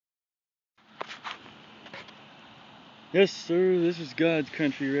Yes, sir, this is God's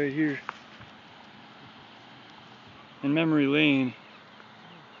country right here. In memory lane.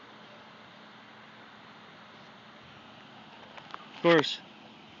 Of course,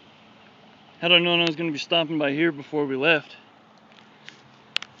 had I known I was going to be stopping by here before we left,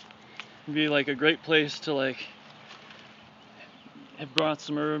 it'd be like a great place to like have brought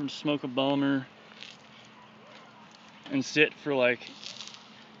some herbs, smoke a Balmer, and sit for like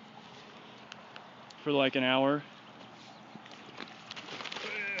an hour.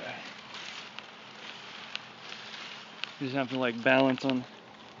 You just have to like balance on.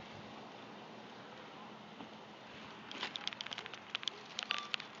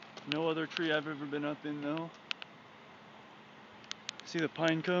 No other tree I've ever been up in though. See the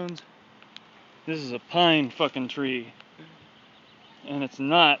pine cones? This is a pine fucking tree. And it's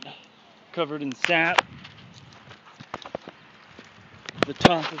not covered in sap. The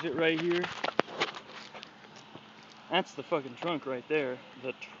top of it right here. That's the fucking trunk right there.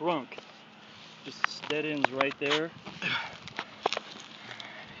 The trunk just dead ends right there.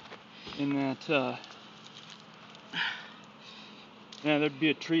 In that, yeah, there'd be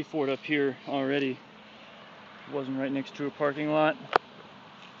a tree fort up here already. It wasn't right next to a parking lot.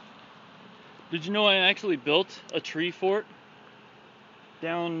 Did you know I actually built a tree fort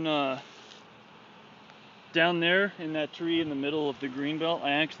down there in that tree in the middle of the greenbelt?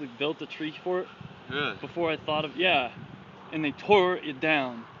 I actually built a tree fort. Really? Before I thought of, yeah, and they tore it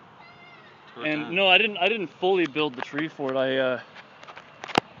down. No, I didn't fully build the tree fort.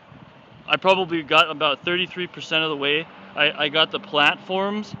 I probably got about 33% of the way. I got the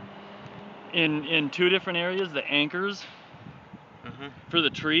platforms in two different areas, the anchors for the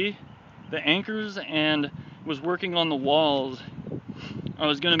tree, the anchors, and was working on the walls. I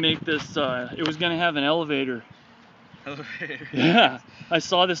was gonna make this, it was gonna have an elevator. Elevator? Yeah, I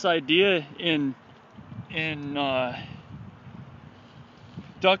saw this idea in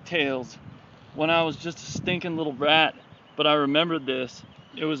DuckTales when I was just a stinking little brat, but I remembered this.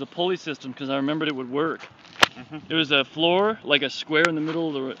 It was a pulley system because I remembered it would work. It was a floor, like a square in the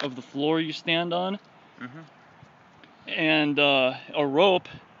middle of the floor you stand on, and a rope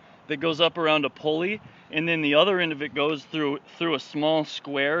that goes up around a pulley, and then the other end of it goes through a small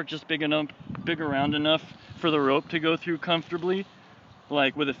square, just big around enough for the rope to go through comfortably,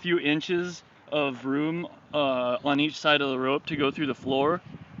 like with a few inches of room on each side of the rope to go through the floor.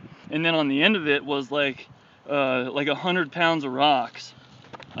 And then on the end of it was like 100 pounds of rocks.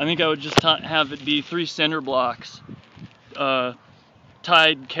 I think I would just have it be 3 center blocks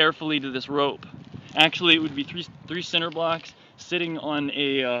tied carefully to this rope. Actually, it would be three center blocks sitting on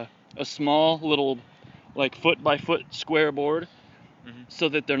a small little like foot by foot square board, so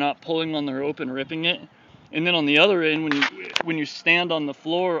that they're not pulling on the rope and ripping it. And then on the other end, when you stand on the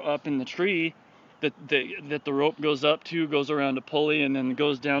floor up in the tree, that the rope goes around a pulley and then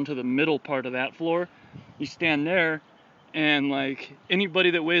goes down to the middle part of that floor. You stand there, and like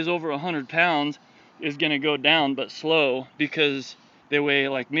anybody that weighs over 100 pounds is gonna go down, but slow, because they weigh,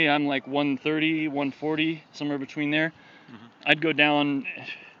 like me, I'm like 130, 140, somewhere between there. I'd go down,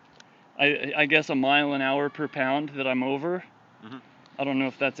 I guess, a mile an hour per pound that I'm over. I don't know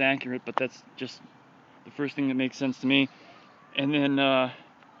if that's accurate, but that's just the first thing that makes sense to me. And then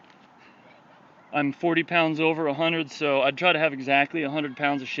I'm 40 pounds over 100, so I'd try to have exactly 100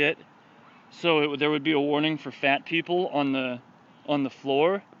 pounds of shit. So there would be a warning for fat people on the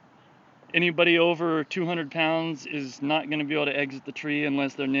floor. Anybody over 200 pounds is not going to be able to exit the tree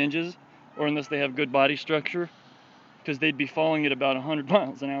unless they're ninjas, or unless they have good body structure, because they'd be falling at about 100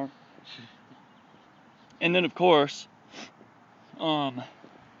 miles an hour. And then, of course,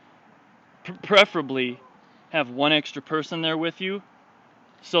 preferably have one extra person there with you,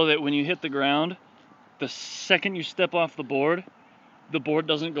 so that when you hit the ground, the second you step off the board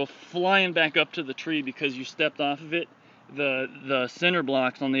doesn't go flying back up to the tree because you stepped off of it. The center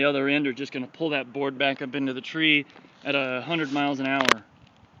blocks on the other end are just going to pull that board back up into the tree at 100 miles an hour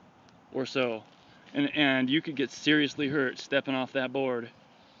or so. And you could get seriously hurt stepping off that board.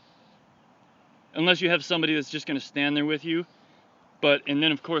 Unless you have somebody that's just going to stand there with you. And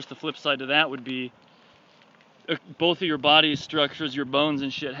then, of course, the flip side to that would be both of your body structures, your bones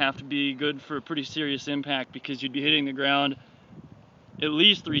and shit, have to be good for a pretty serious impact, because you'd be hitting the ground at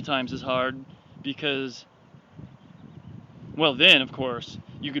least 3 times as hard, because, well, then, of course,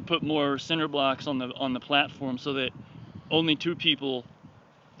 you could put more cinder blocks on the platform so that only 2 people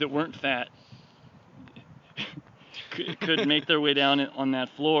that weren't fat could make their way down on that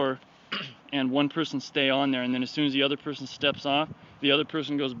floor, and one person stay on there, and then as soon as the other person steps off, the other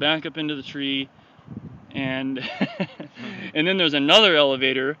person goes back up into the tree, and and then there's another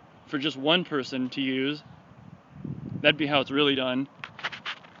elevator for just one person to use, That'd be how it's really done.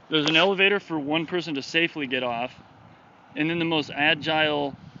 There's an elevator for one person to safely get off, and then the most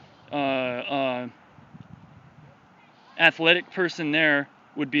agile, athletic person there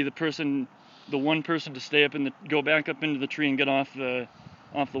would be the one person to stay up go back up into the tree and get off the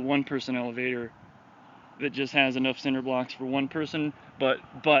one person elevator that just has enough cinder blocks for one person, but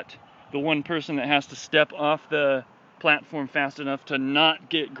the one person that has to step off the platform fast enough to not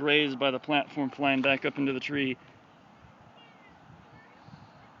get grazed by the platform flying back up into the tree.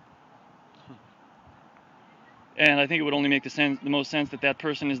 And I think it would only make the most sense that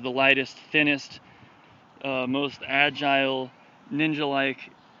person is the lightest, thinnest, most agile,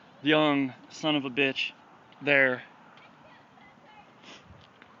 ninja-like, young son of a bitch there.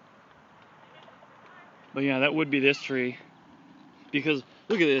 But yeah, that would be this tree. Because,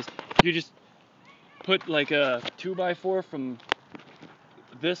 look at this. You just put like a 2x4 from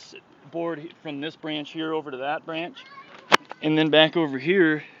this board, from this branch here over to that branch. And then back over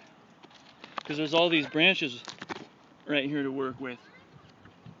here. Because there's all these branches right here to work with.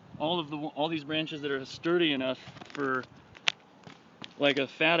 All these branches that are sturdy enough for like a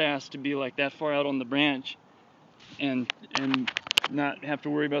fat ass to be like that far out on the branch and not have to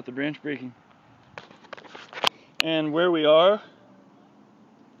worry about the branch breaking. And where we are,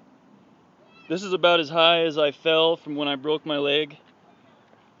 this is about as high as I fell from when I broke my leg.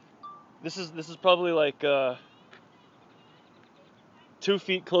 This is probably like 2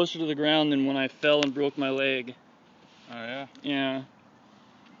 feet closer to the ground than when I fell and broke my leg. Oh yeah? Yeah.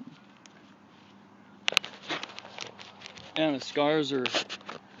 And the scars are, let's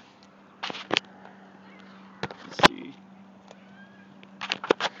see.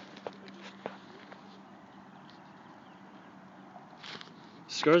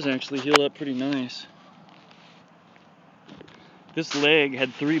 Scars actually healed up pretty nice. This leg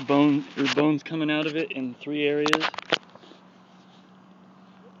had 3 bones coming out of it in 3 areas.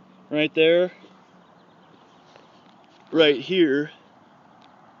 Right there. Right here.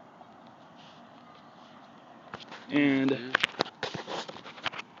 And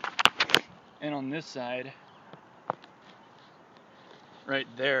on this side. Right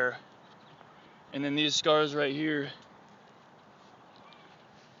there. And then these scars right here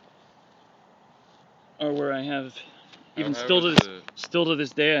are where I have, even still to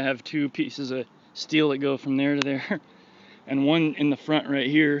this day, I have 2 pieces of steel that go from there to there, and one in the front right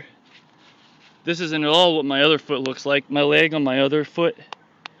here. This isn't at all what my other foot looks like. My leg on my other foot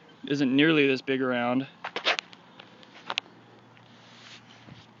isn't nearly this big around.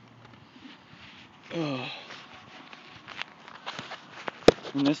 Oh.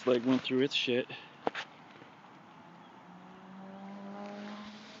 And this leg went through its shit.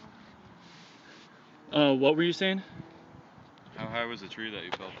 What were you saying? How high was the tree that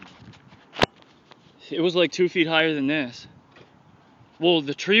you fell from? It was like 2 feet higher than this. Well,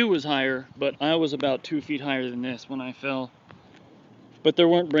 the tree was higher, but I was about 2 feet higher than this when I fell. But there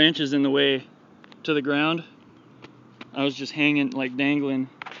weren't branches in the way to the ground. I was just hanging, like dangling,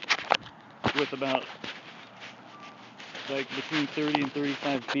 with about like between 30 and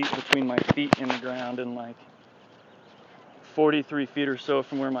 35 feet between my feet in the ground, and like 43 feet or so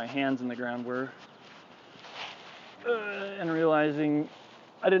from where my hands in the ground were. And realizing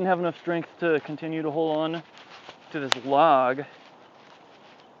I didn't have enough strength to continue to hold on to this log.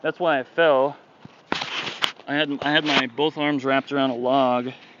 That's why I fell. I had my both arms wrapped around a log.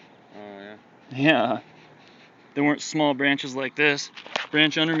 Oh yeah. Yeah. There weren't small branches like this.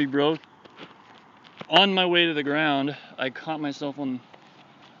 Branch under me broke. On my way to the ground, I caught myself on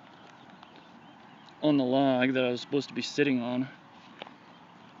the log that I was supposed to be sitting on,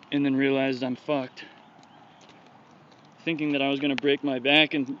 and then realized I'm fucked. Thinking that I was going to break my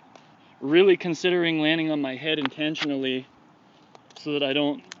back, and really considering landing on my head intentionally so that I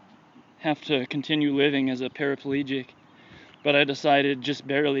don't have to continue living as a paraplegic. But I decided, just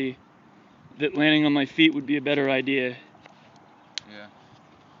barely, that landing on my feet would be a better idea. Yeah.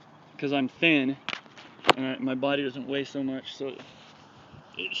 Because I'm thin, and my body doesn't weigh so much, so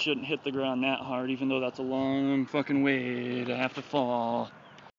it shouldn't hit the ground that hard, even though that's a long fucking way to have to fall.